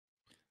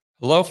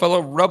Hello, fellow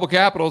Rebel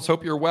Capitals.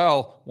 Hope you're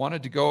well.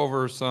 Wanted to go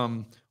over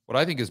some what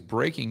I think is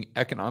breaking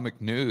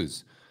economic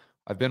news.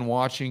 I've been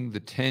watching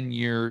the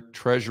 10-year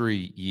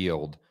Treasury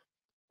yield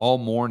all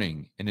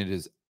morning, and it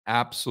is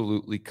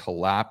absolutely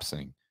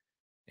collapsing.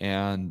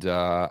 And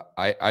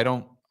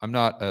I'm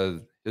not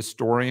a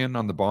historian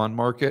on the bond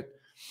market,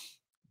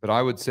 but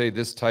I would say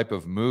this type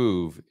of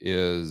move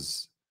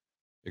is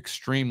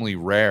extremely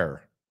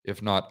rare,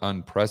 if not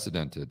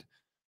unprecedented,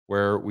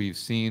 where we've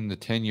seen the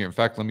 10-year. In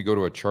fact, let me go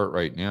to a chart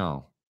right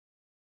now.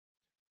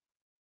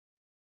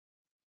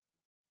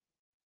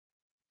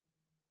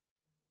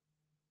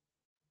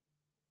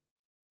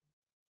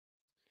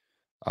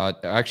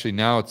 Actually,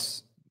 now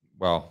it's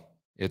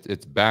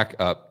back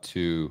up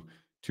to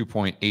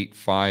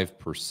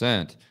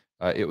 2.85%.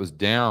 It was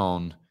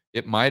down.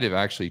 It might have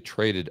actually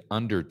traded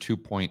under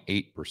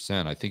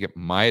 2.8%. I think it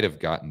might have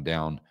gotten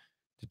down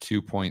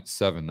to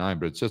 2.79,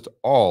 but it's just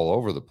all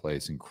over the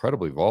place,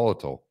 incredibly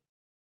volatile.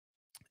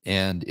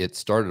 And it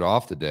started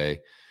off the day,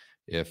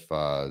 if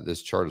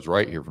this chart is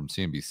right here from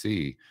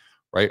CNBC,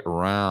 right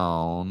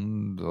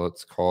around,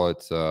 let's call it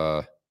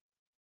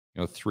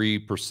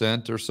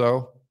 3% or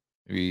so,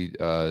 maybe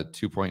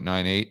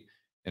 2.98,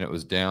 and it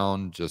was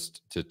down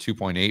just to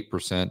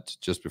 2.8%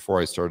 just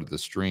before I started the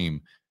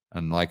stream.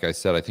 And like I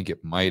said, I think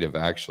it might have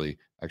actually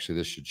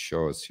this should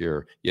show us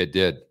here. Yeah, it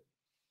did.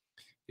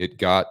 It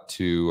got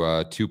to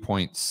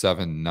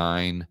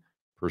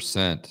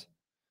 2.79%.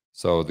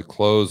 So the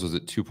close was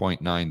at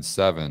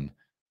 2.97.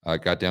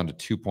 Got down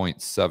to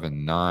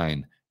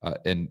 2.79.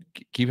 And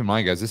keep in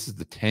mind, guys, this is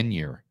the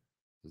 10-year.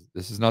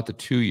 This is not the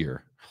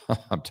 2-year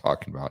I'm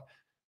talking about.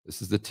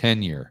 This is the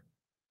 10-year.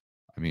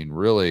 I mean,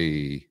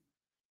 really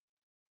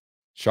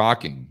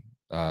shocking.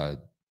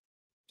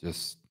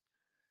 This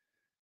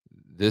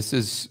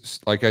is,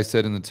 like I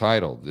said in the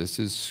title, this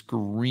is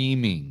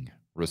screaming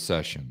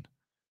recession.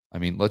 I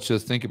mean, let's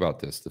just think about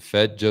this. The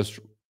Fed just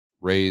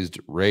raised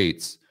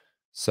rates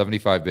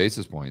 75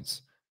 basis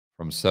points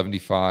from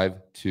 75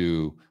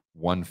 to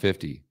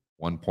 150,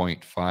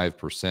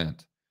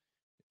 1.5%.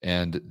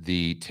 And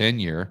the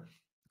 10-year,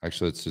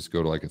 actually, let's just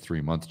go to like a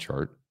 3-month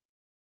chart.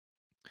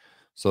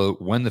 So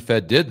when the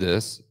Fed did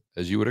this,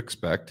 as you would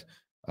expect,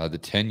 the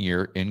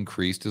 10-year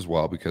increased as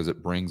well because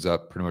it brings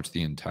up pretty much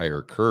the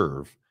entire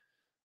curve.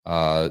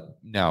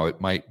 Now,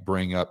 it might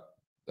bring up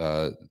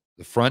the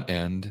front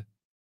end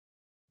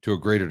to a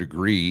greater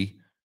degree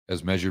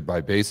as measured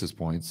by basis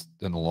points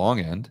than the long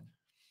end,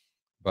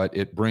 but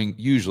it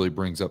usually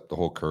brings up the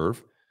whole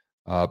curve.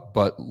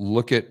 But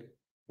look at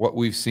what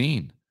we've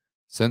seen.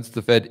 Since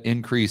the Fed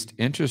increased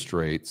interest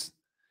rates,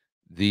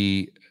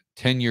 the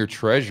 10-year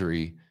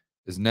Treasury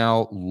is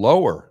now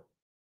lower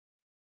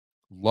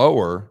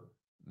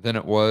than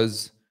it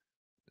was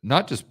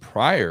not just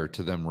prior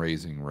to them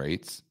raising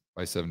rates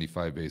by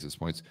 75 basis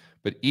points,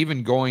 but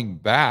even going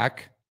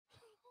back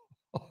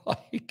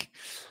like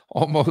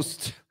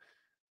almost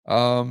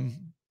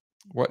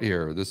what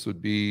here? This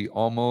would be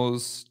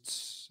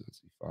almost,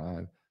 let's see,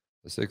 5,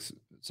 6,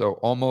 so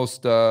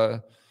almost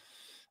a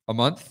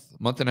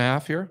month and a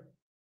half here.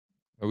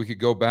 We could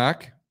go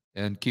back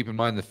and keep in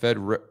mind the Fed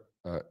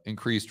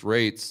increased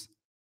rates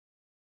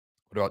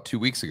about 2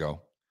 weeks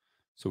ago.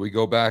 So we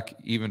go back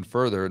even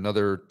further,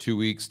 another 2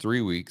 weeks, 3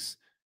 weeks,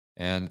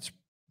 and it's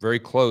very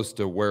close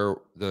to where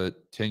the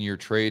 10-year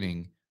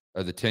trading,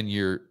 the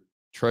 10-year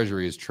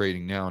Treasury is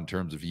trading now in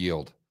terms of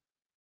yield.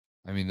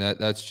 I mean,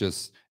 that's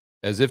just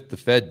as if the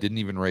Fed didn't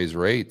even raise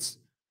rates,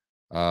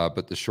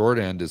 but the short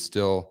end is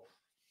still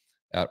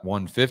at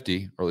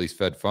 150, or at least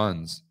Fed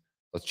funds.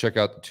 Let's check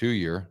out the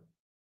 2-year.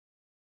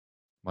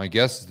 My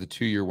guess is the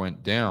 2-year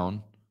went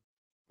down,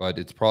 but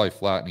it's probably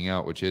flattening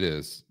out, which it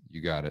is.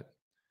 You got it.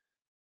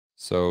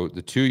 So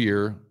the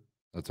 2-year,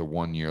 that's a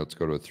 1 year. Let's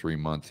go to a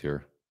 3-month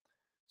here.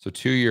 So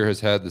 2-year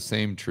has had the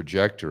same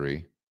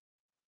trajectory.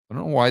 I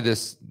don't know why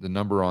the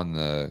number on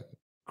the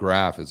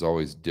graph is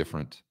always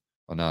different.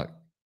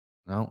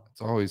 No,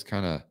 it's always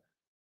kind of,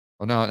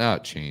 now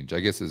it changed.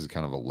 I guess this is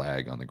kind of a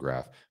lag on the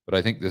graph, but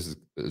I think this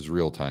is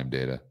real-time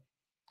data.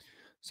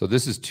 So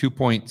this is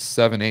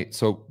 2.78.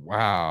 So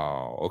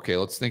wow. Okay,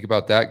 let's think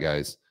about that,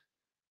 guys.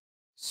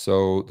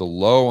 So the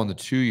low on the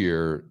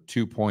 2-year,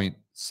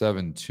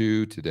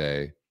 2.72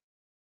 today.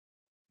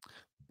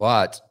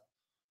 But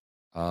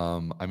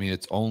I mean,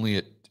 it's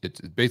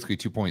basically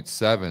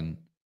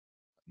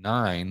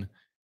 2.79,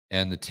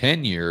 and the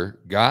 10-year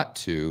got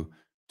to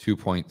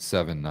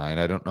 2.79.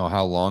 I don't know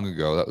how long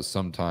ago. That was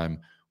sometime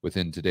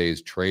within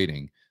today's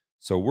trading.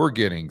 So we're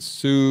getting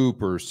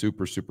super,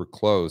 super, super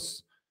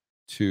close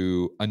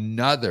to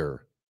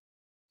another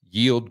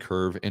yield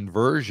curve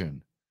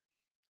inversion.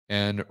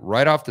 And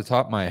right off the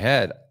top of my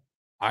head,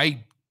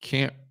 I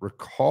can't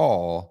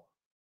recall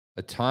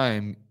a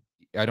time,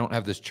 I don't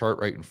have this chart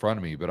right in front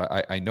of me,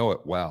 but I know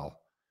it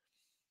well,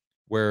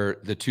 where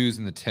the 2s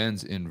and the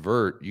 10s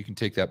invert. You can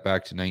take that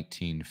back to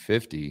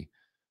 1950,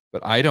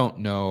 but I don't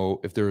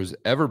know if there has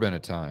ever been a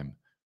time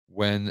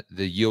when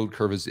the yield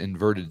curve is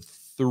inverted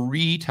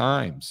 3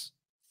 times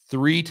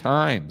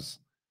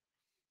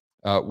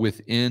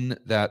within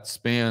that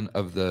span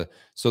of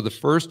so the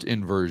first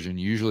inversion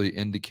usually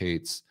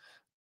indicates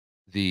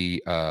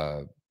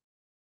a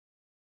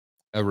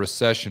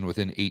recession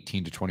within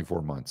 18 to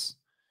 24 months.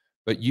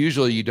 But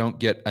usually you don't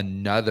get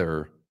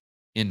another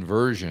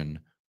inversion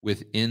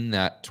within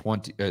that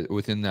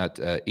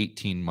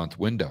 18-month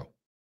window.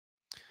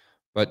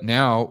 But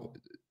now,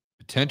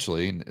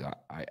 potentially, and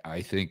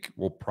I think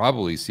we'll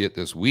probably see it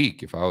this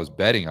week. If I was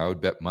betting, I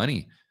would bet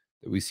money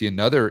that we see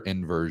another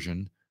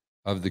inversion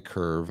of the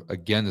curve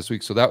again this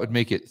week. So that would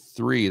make it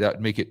 3. That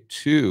would make it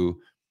 2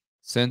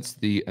 since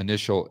the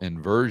initial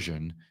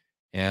inversion,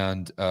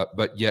 and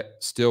but yet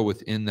still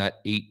within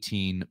that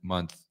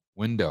 18-month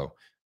window.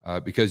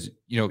 Because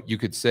you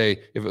could say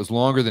if it was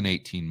longer than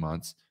 18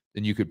 months,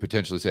 then you could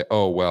potentially say,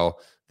 oh well,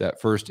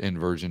 that first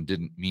inversion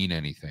didn't mean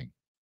anything.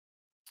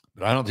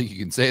 But I don't think you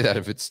can say that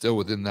if it's still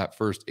within that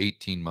first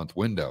 18-month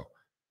window.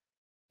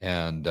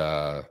 And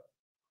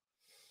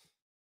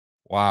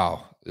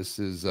wow, this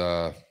is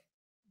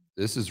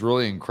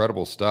really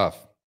incredible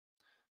stuff.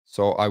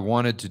 So I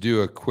wanted to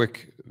do a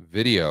quick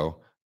video.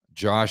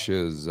 Josh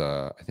is,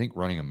 I think,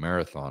 running a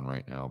marathon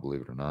right now,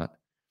 believe it or not.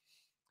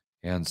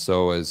 And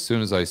so as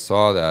soon as I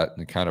saw that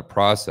and kind of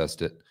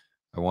processed it,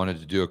 I wanted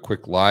to do a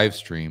quick live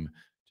stream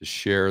to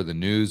share the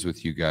news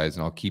with you guys.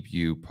 And I'll keep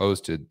you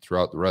posted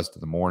throughout the rest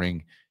of the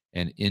morning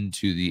and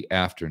into the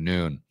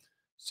afternoon.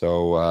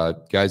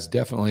 So guys,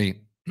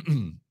 definitely,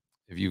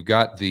 if you've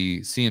got the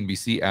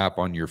CNBC app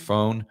on your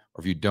phone, or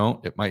if you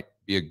don't, it might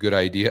be a good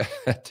idea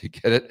to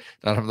get it.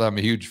 Not that I'm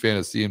a huge fan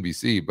of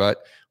CNBC,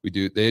 but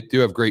they do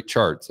have great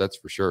charts, that's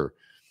for sure.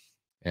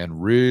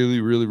 And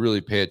really, really,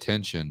 really pay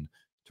attention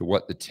to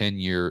what the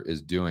 10-year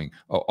is doing.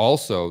 Oh,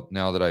 also,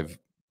 now that I've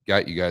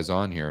got you guys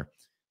on here,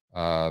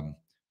 and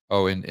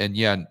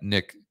yeah,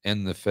 Nick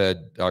and the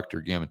Fed,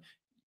 Dr. Gammon.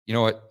 You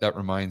know what? That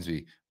reminds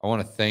me. I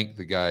want to thank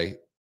the guy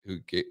who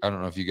I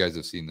don't know if you guys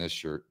have seen this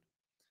shirt.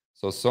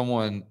 So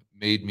someone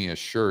made me a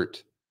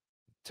shirt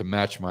to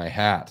match my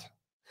hat.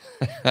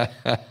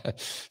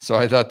 So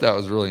I thought that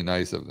was really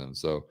nice of them.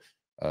 So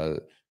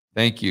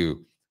thank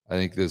you. I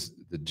think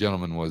the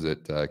gentleman was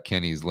at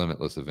Kenny's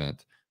Limitless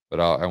event, but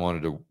I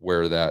wanted to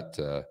wear that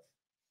to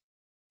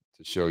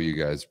show you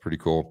guys. Pretty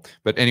cool.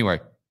 But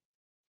anyway,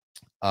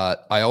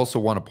 I also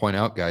want to point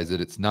out, guys, that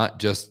it's not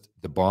just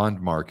the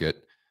bond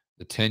market,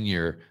 the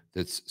 10-year,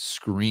 that's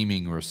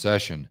screaming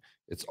recession.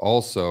 It's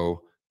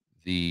also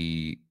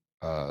the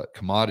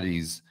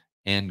commodities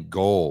and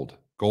gold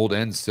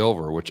and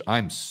silver, which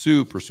I'm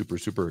super, super,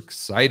 super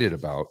excited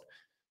about,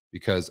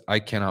 because I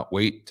cannot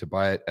wait to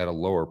buy it at a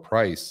lower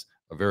price,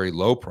 a very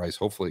low price.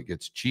 Hopefully it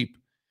gets cheap.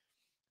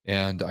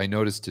 And I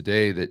noticed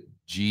today that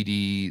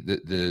GD,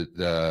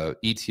 the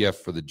ETF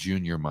for the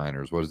junior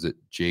miners, what is it,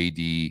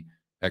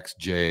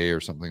 JDXJ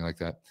or something like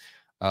that,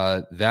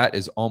 that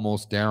is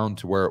almost down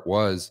to where it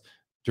was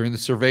during the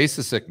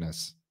cerveza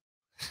sickness.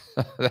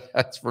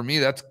 That's, for me,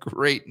 that's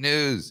great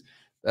news.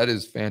 That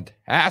is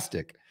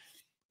fantastic.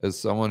 As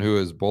someone who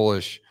is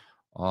bullish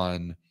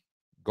on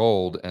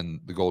gold and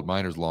the gold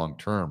miners long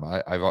term,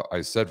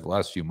 I said for the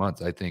last few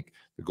months, I think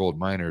the gold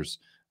miners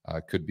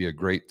could be a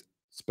great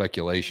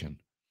speculation.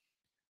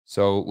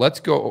 So let's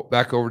go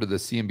back over to the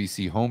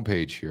CNBC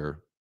homepage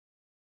here.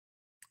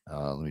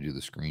 Let me do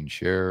the screen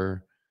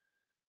share.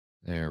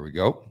 There we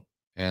go.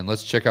 And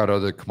let's check out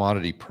other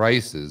commodity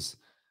prices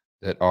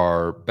that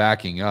are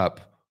backing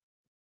up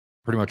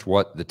pretty much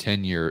what the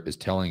 10-year is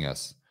telling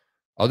us.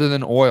 Other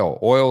than oil,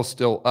 oil's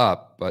still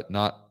up, but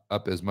not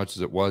up as much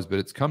as it was, but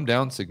it's come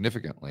down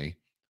significantly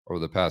over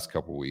the past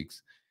couple of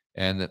weeks.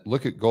 And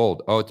look at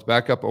gold. Oh, it's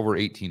back up over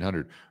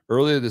 1,800.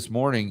 Earlier this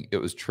morning, it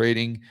was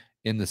trading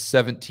in the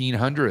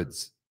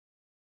 1,700s.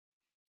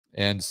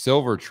 And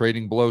silver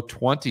trading below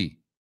 20.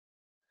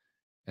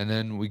 And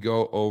then we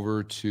go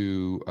over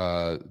to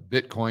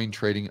Bitcoin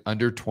trading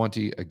under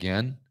 20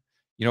 again.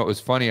 You know, it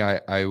was funny.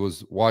 I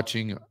was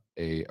watching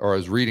I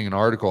was reading an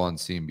article on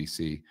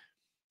CNBC,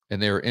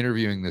 and they were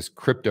interviewing this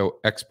crypto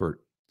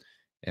expert.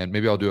 And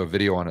maybe I'll do a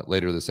video on it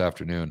later this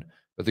afternoon.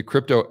 But the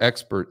crypto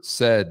expert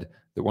said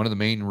that one of the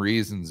main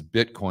reasons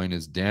Bitcoin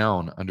is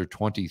down under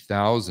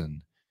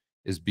 20,000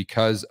 is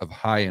because of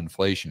high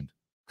inflation.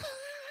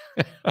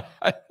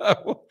 I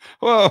thought,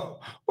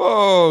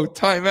 whoa,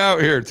 time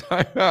out here,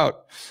 time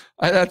out.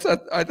 I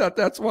thought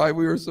that's why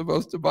we were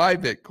supposed to buy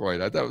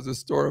Bitcoin. I thought it was a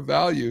store of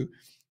value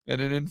and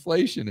an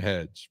inflation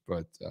hedge.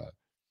 But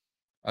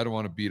I don't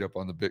want to beat up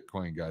on the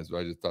Bitcoin guys, but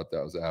I just thought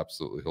that was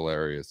absolutely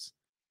hilarious.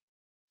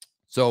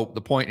 So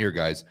the point here,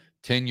 guys,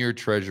 10-year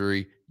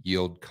Treasury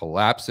yield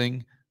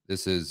collapsing.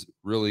 This is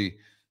really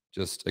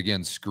just,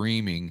 again,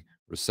 screaming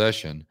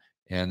recession.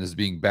 And this is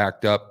being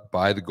backed up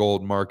by the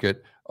gold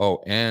market.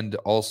 Oh, and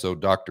also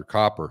Dr.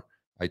 Copper.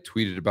 I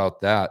tweeted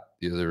about that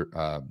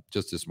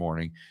just this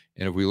morning.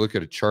 And if we look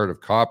at a chart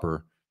of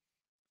copper,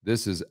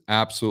 this is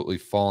absolutely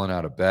fallen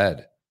out of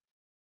bed.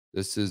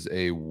 This is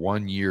a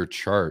 1-year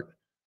chart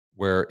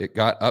where it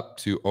got up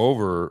to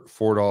over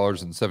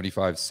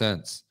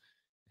 $4.75.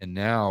 And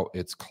now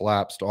it's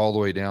collapsed all the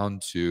way down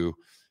to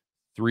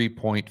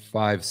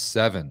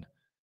 3.57.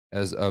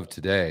 as of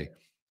today.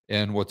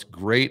 And what's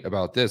great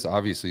about this,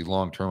 obviously,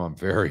 long term, I'm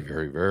very,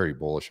 very, very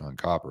bullish on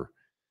copper.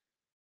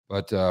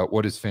 But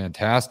what is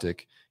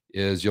fantastic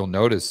is you'll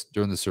notice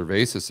during the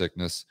cerveza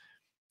sickness,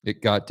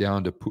 it got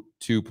down to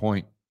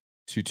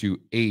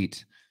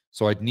 2.228.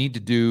 So I'd need to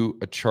do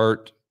a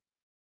chart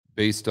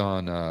based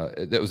on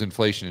that was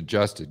inflation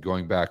adjusted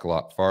going back a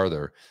lot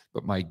farther.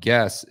 But my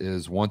guess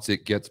is once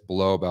it gets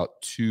below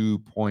about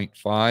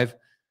 2.5,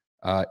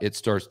 it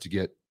starts to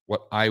get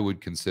what I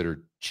would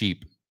consider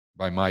cheap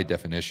by my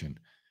definition.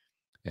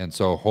 And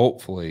so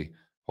hopefully,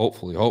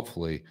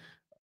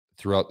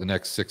 throughout the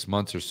next 6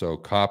 months or so,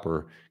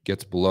 copper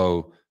gets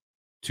below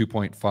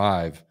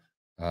 2.5,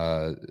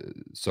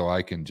 so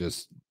I can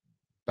just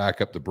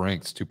back up the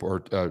Brinks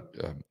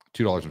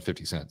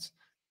 $2.50.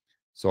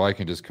 So I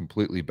can just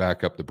completely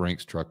back up the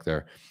Brinks truck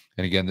there.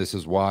 And again, this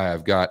is why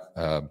I've got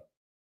a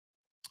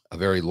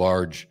very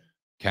large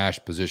cash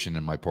position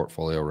in my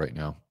portfolio right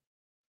now.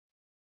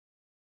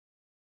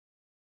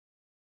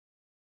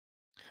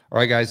 All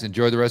right, guys,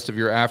 enjoy the rest of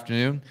your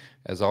afternoon.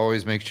 As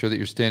always, make sure that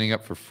you're standing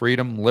up for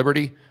freedom,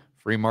 liberty,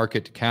 free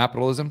market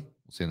capitalism.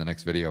 We'll see you in the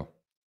next video.